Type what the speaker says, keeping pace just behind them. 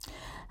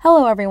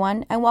Hello,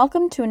 everyone, and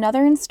welcome to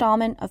another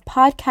installment of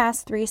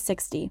Podcast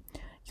 360,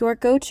 your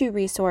go-to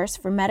resource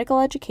for medical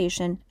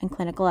education and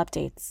clinical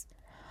updates.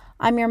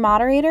 I'm your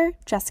moderator,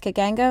 Jessica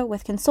Ganga,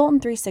 with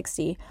Consultant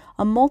 360,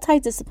 a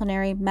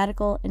multidisciplinary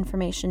medical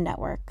information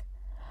network.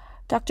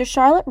 Dr.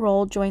 Charlotte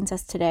Rolle joins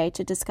us today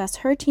to discuss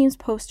her team's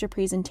poster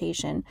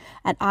presentation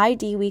at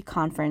IDWeek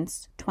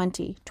Conference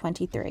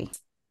 2023.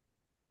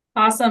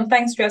 Awesome.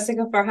 Thanks,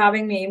 Jessica, for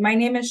having me. My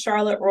name is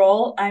Charlotte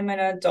Rolle. I'm an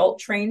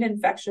adult-trained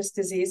infectious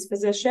disease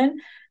physician,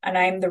 and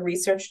I'm the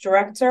research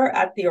director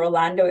at the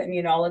Orlando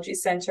Immunology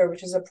Center,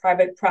 which is a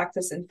private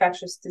practice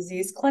infectious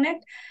disease clinic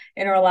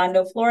in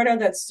Orlando, Florida,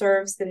 that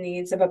serves the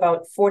needs of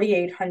about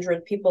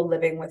 4,800 people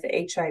living with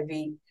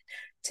HIV.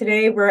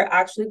 Today, we're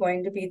actually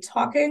going to be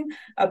talking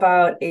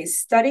about a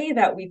study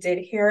that we did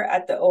here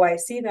at the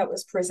OIC that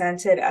was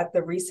presented at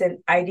the recent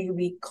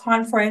IDWeek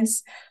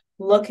conference,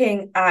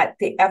 looking at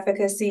the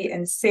efficacy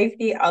and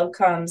safety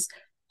outcomes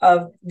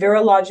of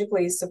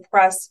virologically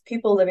suppressed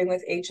people living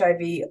with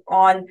HIV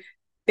on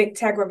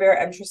bictegravir,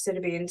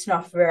 emtricitabine,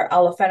 tenofovir,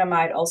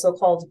 alafenamide, also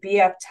called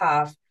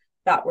TAF,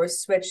 that were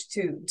switched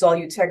to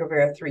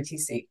Dolutegravir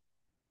 3TC.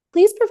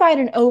 Please provide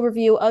an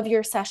overview of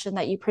your session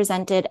that you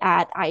presented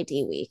at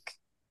IDWeek.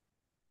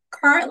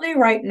 Currently,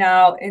 right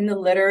now, in the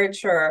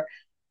literature,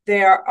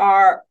 there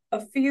are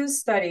a few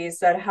studies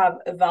that have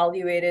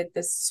evaluated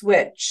the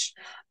switch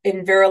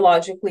in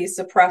virologically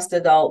suppressed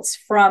adults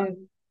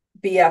from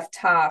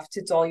TAF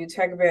to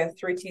Dolutegravir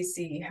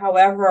 3TC.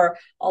 However,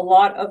 a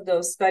lot of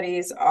those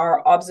studies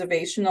are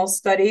observational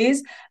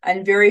studies,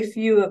 and very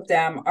few of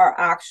them are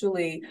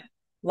actually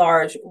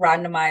large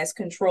randomized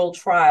controlled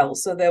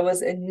trials. So there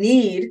was a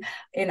need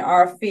in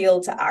our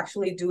field to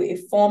actually do a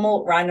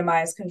formal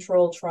randomized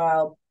controlled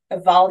trial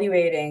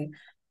evaluating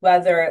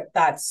whether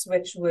that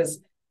switch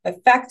was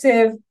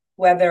effective,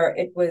 whether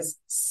it was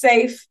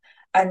safe,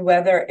 and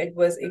whether it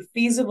was a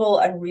feasible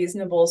and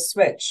reasonable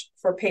switch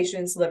for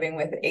patients living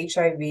with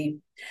HIV.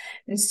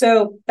 And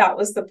so that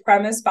was the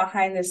premise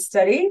behind this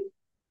study.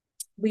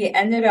 We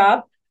ended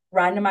up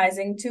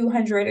randomizing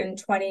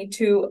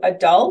 222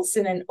 adults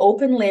in an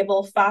open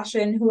label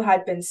fashion who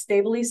had been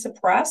stably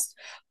suppressed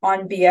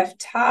on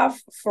TAF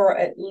for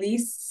at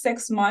least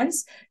 6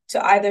 months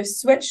to either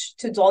switch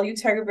to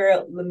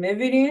dolutegravir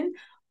lamivudine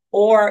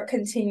or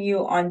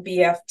continue on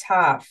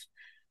TAF.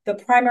 The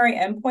primary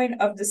endpoint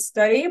of the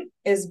study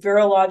is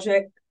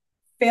virologic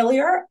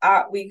failure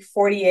at week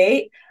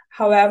 48.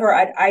 However,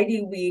 at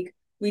IDWeek,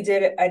 we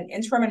did an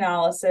interim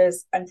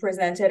analysis and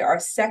presented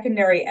our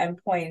secondary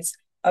endpoints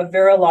of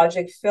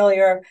virologic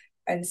failure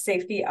and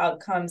safety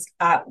outcomes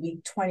at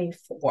week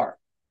 24.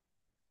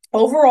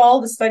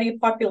 Overall, the study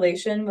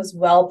population was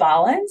well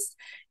balanced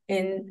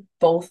in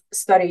both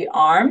study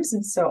arms,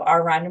 and so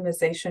our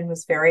randomization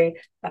was very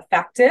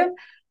effective.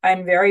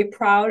 I'm very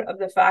proud of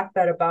the fact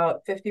that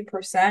about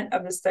 50%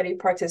 of the study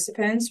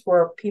participants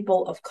were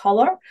people of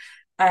color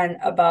and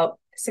about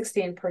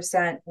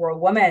 16% were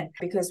women,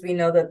 because we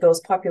know that those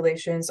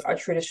populations are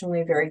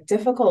traditionally very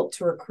difficult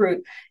to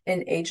recruit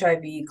in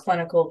HIV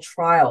clinical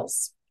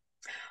trials.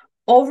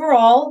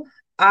 Overall,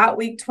 at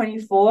week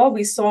 24,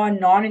 we saw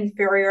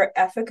non-inferior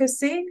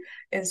efficacy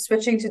in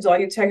switching to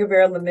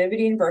dolutegravir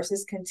lamivudine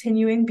versus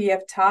continuing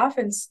TAF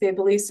in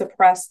stably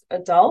suppressed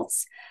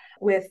adults,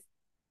 with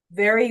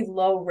very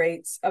low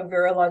rates of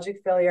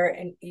virologic failure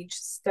in each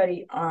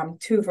study arm,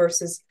 2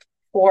 versus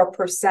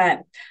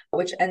 4%,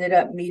 which ended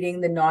up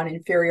meeting the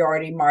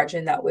non-inferiority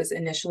margin that was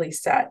initially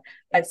set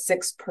at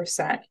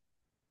 6%.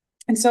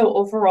 And so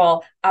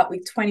overall, at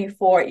week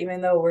 24,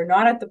 even though we're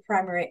not at the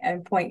primary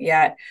endpoint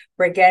yet,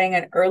 we're getting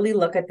an early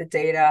look at the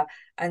data.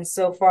 And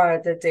so far,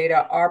 the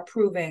data are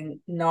proving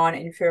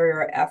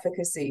non-inferior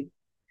efficacy.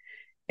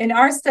 In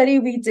our study,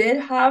 we did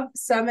have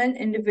 7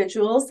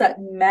 individuals that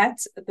met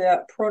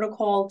the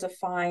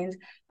protocol-defined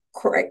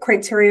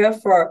criteria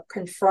for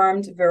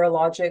confirmed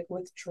virologic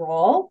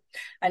withdrawal.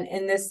 And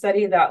in this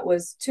study, that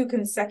was 2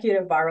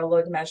 consecutive viral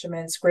load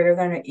measurements greater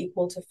than or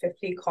equal to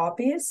 50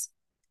 copies.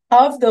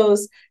 Of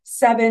those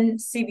 7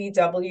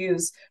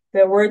 CVWs,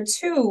 there were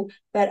 2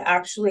 that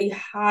actually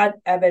had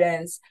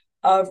evidence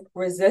of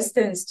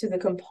resistance to the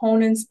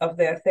components of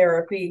their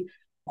therapy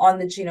on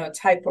the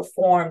genotype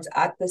performed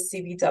at the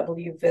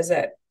CVW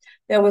visit.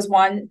 There was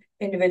 1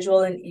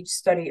 individual in each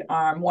study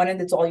arm, one in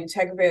the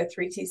dolutegravir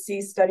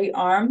 3TC study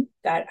arm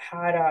that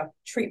had a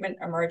treatment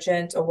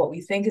emergent, or what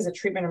we think is a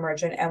treatment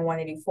emergent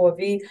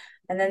M184V.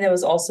 And then there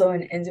was also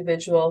an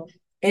individual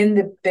in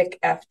the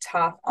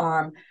BIC-F-TAF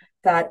arm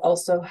that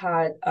also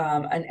had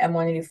an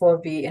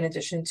M184V in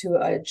addition to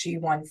a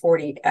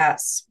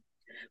G140S.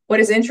 What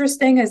is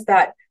interesting is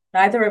that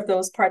neither of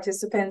those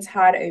participants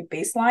had a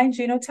baseline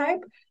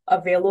genotype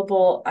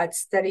available at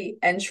study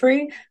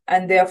entry,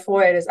 and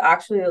therefore it is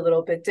actually a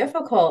little bit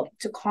difficult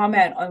to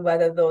comment on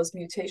whether those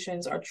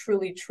mutations are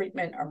truly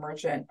treatment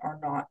emergent or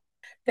not.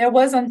 There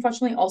was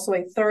unfortunately also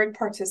a 3rd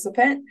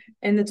participant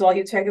in the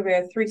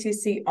dolutegravir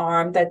 3TC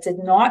arm that did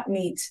not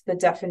meet the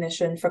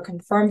definition for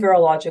confirmed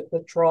virologic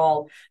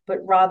withdrawal,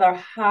 but rather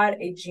had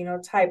a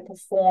genotype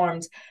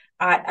performed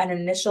at an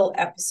initial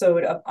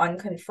episode of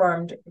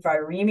unconfirmed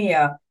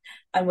viremia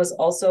and was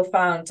also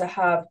found to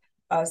have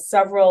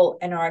several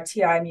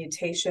NRTI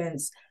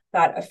mutations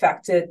that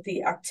affected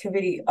the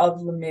activity of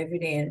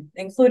lamivudine,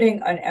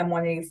 including an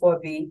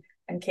M184V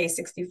and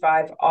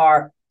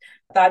K65R.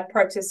 That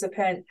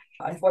participant,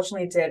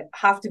 unfortunately, did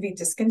have to be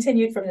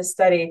discontinued from the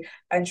study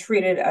and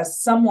treated as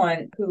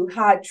someone who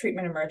had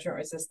treatment emergent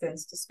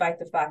resistance, despite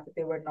the fact that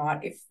they were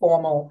not a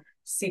formal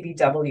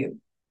CBW.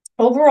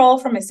 Overall,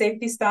 from a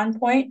safety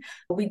standpoint,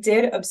 we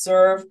did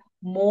observe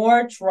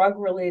more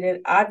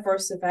drug-related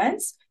adverse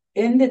events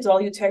in the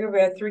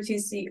dolutegravir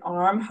 3TC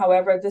arm.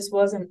 However, this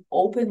was an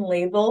open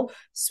label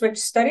switch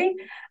study,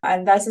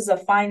 and this is a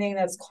finding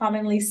that's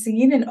commonly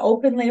seen in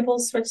open label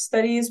switch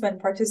studies when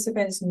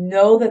participants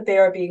know that they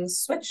are being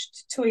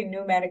switched to a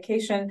new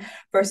medication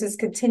versus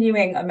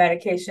continuing a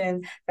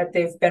medication that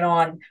they've been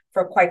on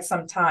for quite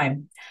some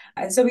time.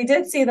 And so we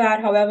did see that.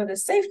 However, the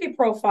safety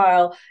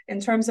profile in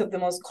terms of the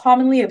most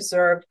commonly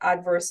observed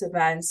adverse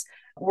events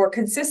were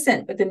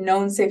consistent with the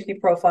known safety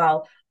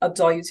profile of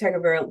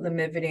dolutegravir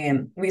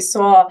lamivudine. We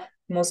saw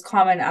most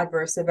common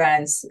adverse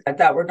events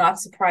that were not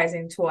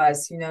surprising to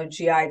us,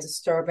 GI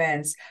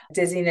disturbance,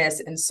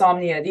 dizziness,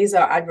 insomnia. These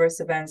are adverse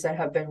events that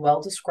have been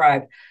well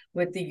described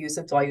with the use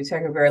of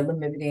dolutegravir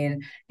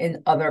lamivudine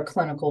in other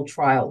clinical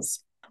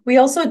trials. We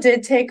also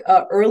did take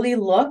an early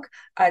look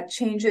at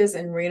changes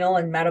in renal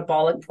and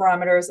metabolic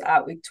parameters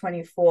at week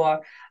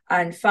 24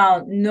 and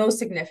found no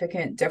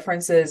significant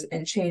differences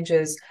in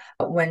changes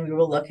when we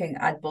were looking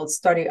at both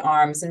study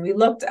arms. And we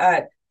looked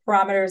at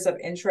parameters of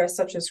interest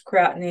such as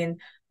creatinine,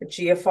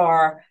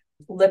 GFR,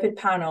 lipid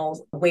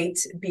panels,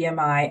 weight,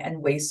 BMI,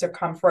 and waist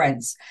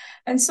circumference.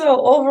 And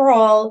so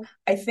overall,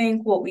 I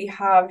think what we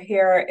have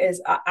here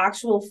is an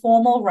actual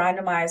formal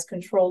randomized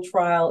controlled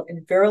trial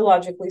in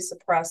virologically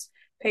suppressed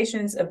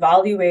patients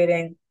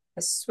evaluating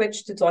a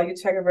switch to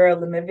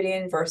dolutegravir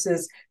lamivudine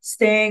versus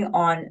staying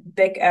on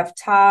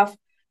BIC-F-TAF.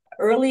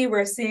 Early,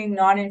 we're seeing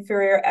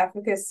non-inferior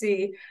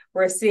efficacy.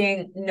 We're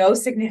seeing no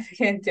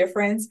significant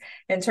difference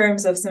in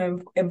terms of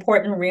some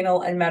important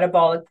renal and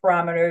metabolic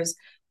parameters.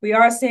 We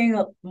are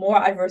seeing more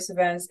adverse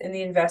events in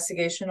the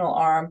investigational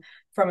arm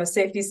from a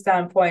safety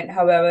standpoint.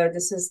 However,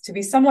 this is to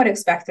be somewhat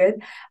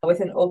expected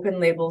with an open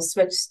label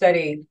switch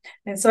study.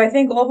 And so I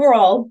think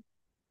overall,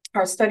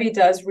 our study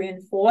does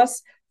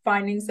reinforce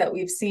findings that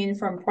we've seen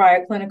from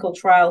prior clinical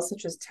trials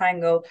such as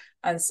Tango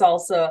and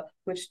Salsa,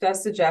 which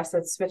does suggest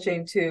that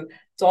switching to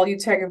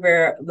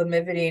dolutegravir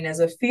lamivudine is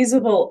a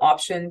feasible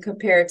option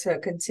compared to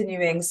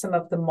continuing some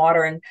of the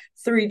modern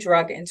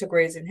 3-drug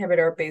integrase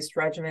inhibitor-based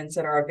regimens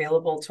that are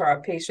available to our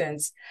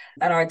patients.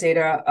 And our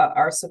data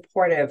are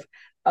supportive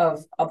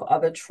of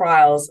other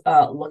trials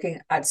looking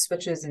at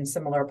switches in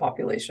similar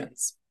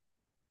populations.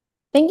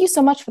 Thank you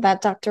so much for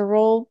that, Dr.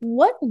 Rolle.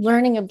 What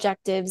learning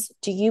objectives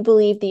do you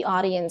believe the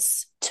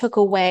audience took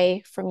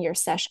away from your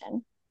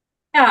session?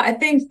 Yeah, I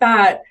think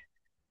that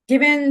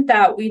given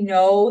that we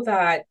know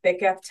that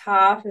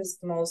BIC-F-TAF is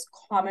the most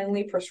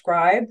commonly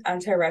prescribed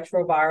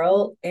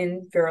antiretroviral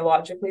in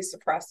virologically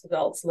suppressed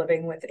adults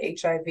living with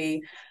HIV,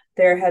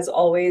 there has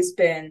always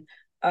been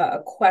a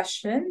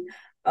question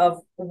of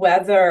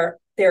whether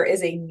there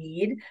is a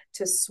need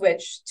to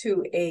switch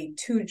to a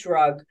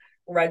 2-drug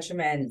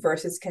regimen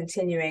versus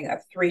continuing a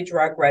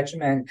 3-drug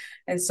regimen.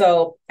 And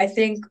so I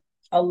think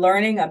a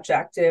learning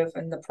objective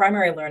and the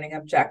primary learning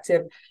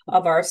objective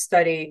of our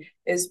study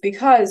is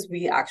because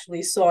we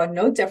actually saw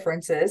no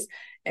differences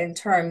in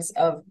terms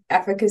of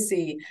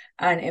efficacy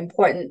and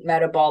important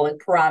metabolic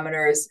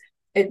parameters.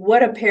 It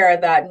would appear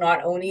that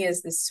not only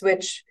is the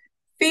switch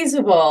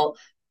feasible,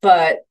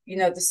 but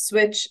the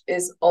switch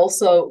is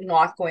also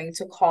not going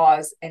to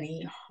cause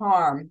any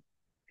harm.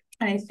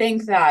 And I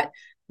think that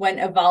when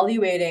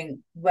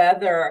evaluating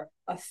whether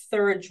a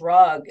 3rd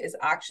drug is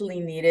actually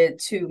needed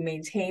to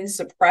maintain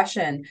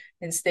suppression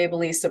in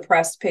stably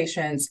suppressed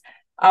patients,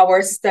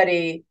 our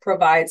study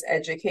provides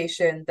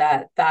education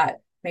that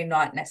may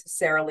not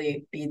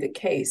necessarily be the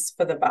case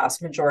for the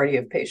vast majority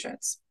of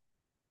patients.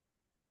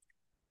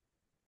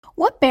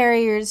 What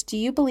barriers do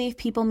you believe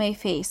people may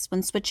face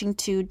when switching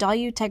to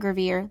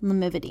dolutegravir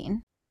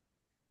lamivudine?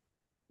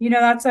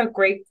 That's a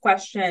great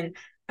question.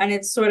 And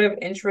it's sort of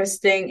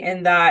interesting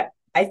in that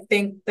I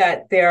think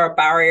that there are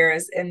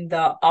barriers in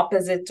the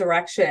opposite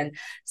direction.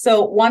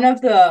 So one of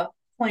the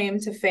claim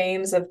to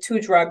fames of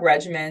 2-drug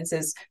regimens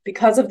is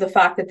because of the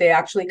fact that they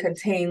actually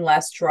contain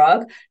less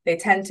drug, they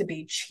tend to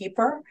be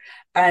cheaper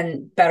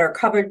and better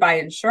covered by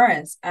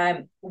insurance.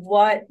 And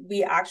what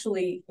we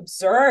actually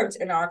observed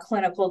in our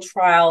clinical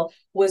trial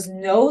was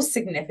no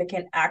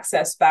significant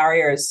access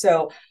barriers.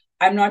 So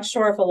I'm not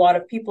sure if a lot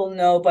of people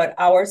know, but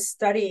our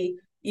study,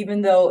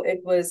 even though it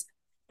was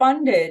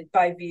funded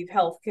by ViiV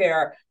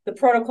Healthcare, the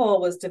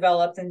protocol was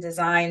developed and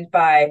designed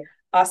by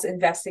us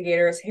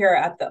investigators here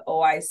at the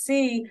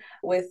OIC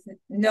with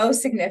no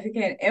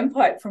significant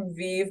input from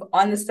ViiV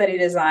on the study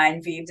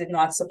design. ViiV did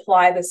not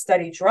supply the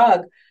study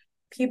drug,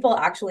 people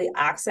actually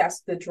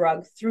access the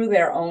drug through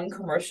their own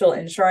commercial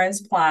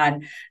insurance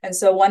plan. And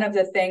so one of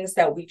the things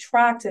that we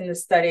tracked in the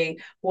study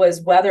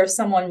was whether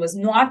someone was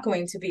not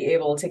going to be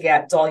able to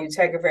get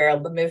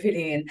dolutegravir,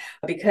 lamivudine,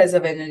 because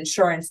of an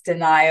insurance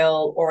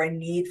denial or a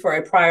need for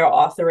a prior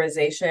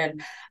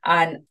authorization.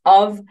 And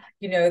of,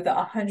 the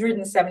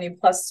 170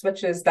 plus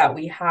switches that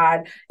we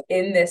had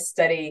in this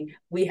study,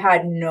 we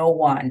had no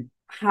one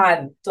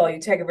had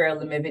dolutegravir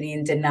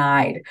lamivudine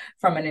denied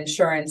from an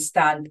insurance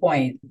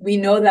standpoint. We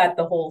know that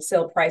the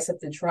wholesale price of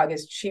the drug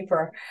is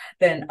cheaper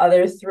than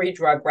other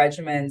 3-drug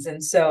regimens.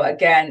 And so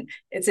again,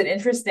 it's an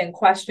interesting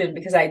question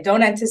because I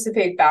don't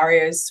anticipate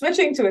barriers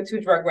switching to a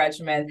 2-drug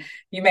regimen.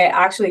 You may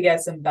actually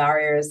get some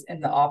barriers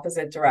in the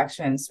opposite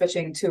direction,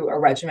 switching to a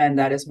regimen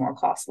that is more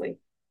costly.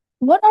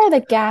 What are the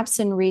gaps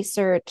in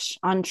research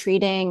on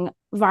treating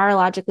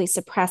virologically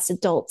suppressed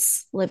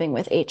adults living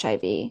with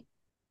HIV?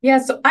 Yeah,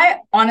 so I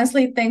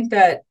honestly think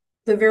that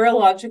the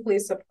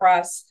virologically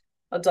suppressed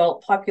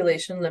adult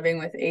population living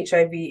with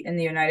HIV in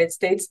the United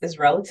States is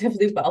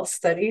relatively well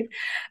studied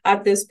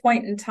at this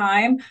point in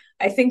time.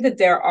 I think that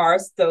there are,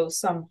 though,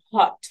 some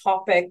hot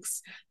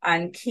topics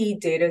and key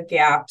data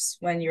gaps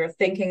when you're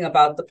thinking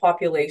about the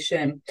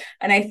population.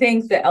 And I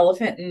think the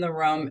elephant in the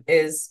room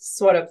is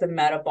sort of the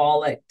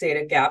metabolic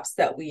data gaps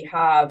that we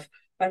have.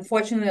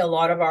 Unfortunately, a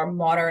lot of our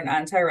modern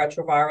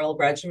antiretroviral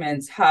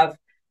regimens have,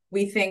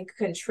 we think,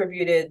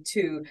 contributed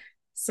to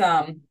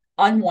some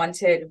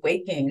unwanted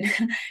weight gain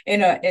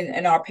in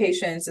our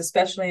patients,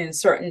 especially in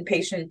certain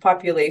patient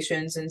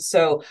populations. And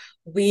so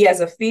we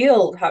as a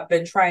field have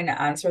been trying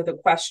to answer the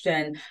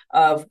question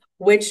of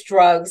which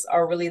drugs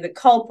are really the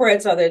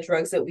culprits. Are there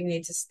drugs that we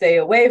need to stay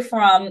away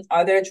from?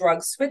 Are there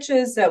drug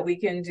switches that we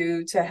can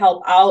do to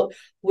help out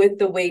with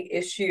the weight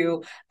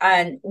issue?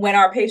 And when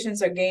our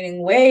patients are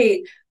gaining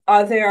weight,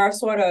 are there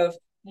sort of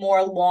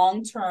more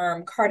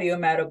long-term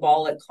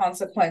cardiometabolic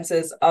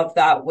consequences of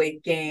that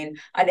weight gain?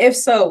 And if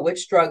so,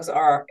 which drugs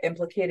are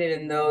implicated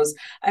in those?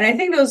 And I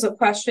think those are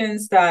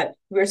questions that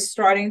we're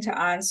starting to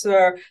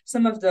answer.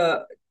 Some of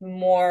the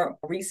more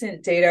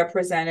recent data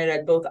presented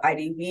at both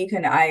IDWeek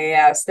and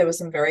IAS, there was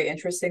some very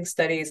interesting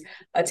studies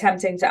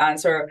attempting to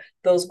answer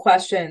those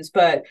questions,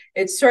 but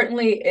it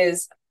certainly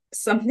is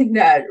something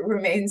that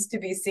remains to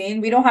be seen.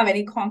 We don't have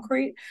any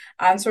concrete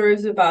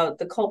answers about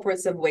the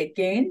culprits of weight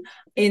gain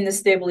in the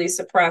stably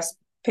suppressed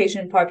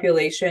patient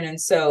population.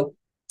 And so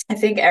I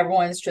think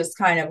everyone's just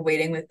kind of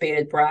waiting with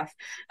bated breath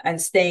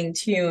and staying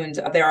tuned.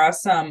 There are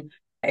some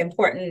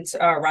important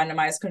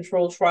randomized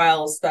control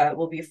trials that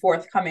will be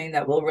forthcoming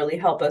that will really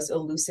help us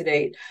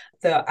elucidate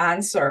the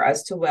answer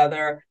as to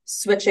whether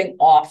switching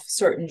off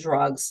certain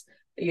drugs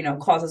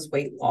causes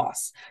weight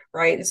loss,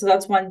 right? And so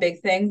that's one big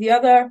thing. The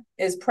other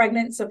is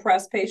pregnant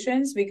suppressed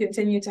patients. We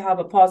continue to have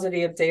a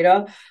positive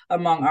data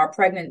among our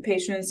pregnant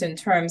patients in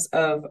terms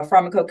of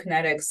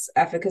pharmacokinetics,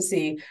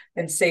 efficacy,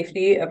 and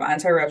safety of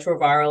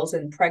antiretrovirals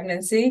in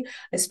pregnancy,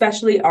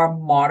 especially our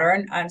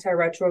modern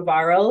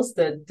antiretrovirals,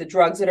 the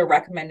drugs that are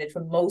recommended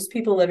for most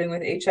people living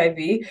with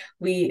HIV.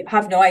 We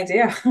have no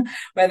idea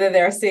whether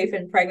they're safe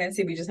in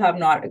pregnancy. We just have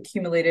not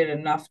accumulated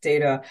enough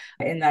data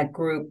in that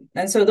group.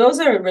 And so those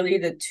are really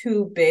the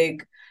two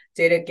big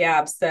data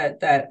gaps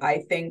that I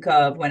think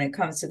of when it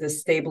comes to the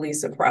stably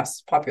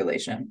suppressed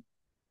population.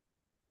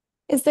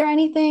 Is there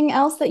anything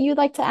else that you'd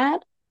like to add?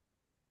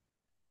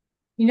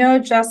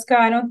 Jessica,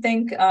 I don't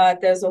think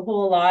there's a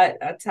whole lot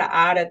to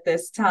add at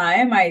this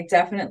time. I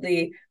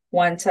definitely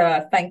want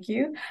to thank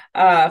you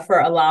for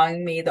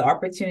allowing me the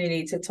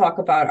opportunity to talk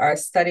about our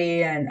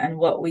study and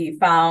what we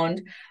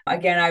found.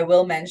 Again, I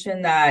will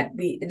mention that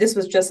this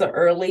was just an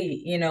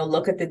early,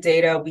 look at the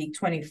data, week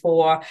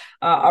 24.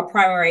 Our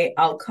primary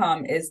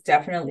outcome is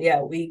definitely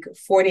at week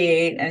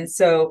 48. And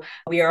so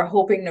we are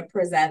hoping to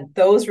present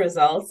those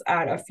results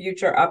at a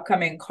future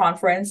upcoming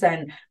conference.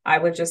 And I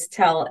would just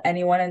tell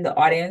anyone in the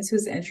audience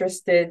who's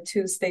interested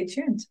to stay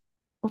tuned.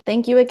 Well,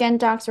 thank you again,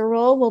 Dr.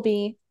 Rolle. We'll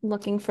be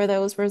looking for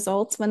those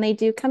results when they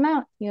do come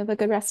out. You have a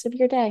good rest of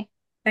your day.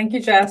 Thank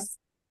you, Jess.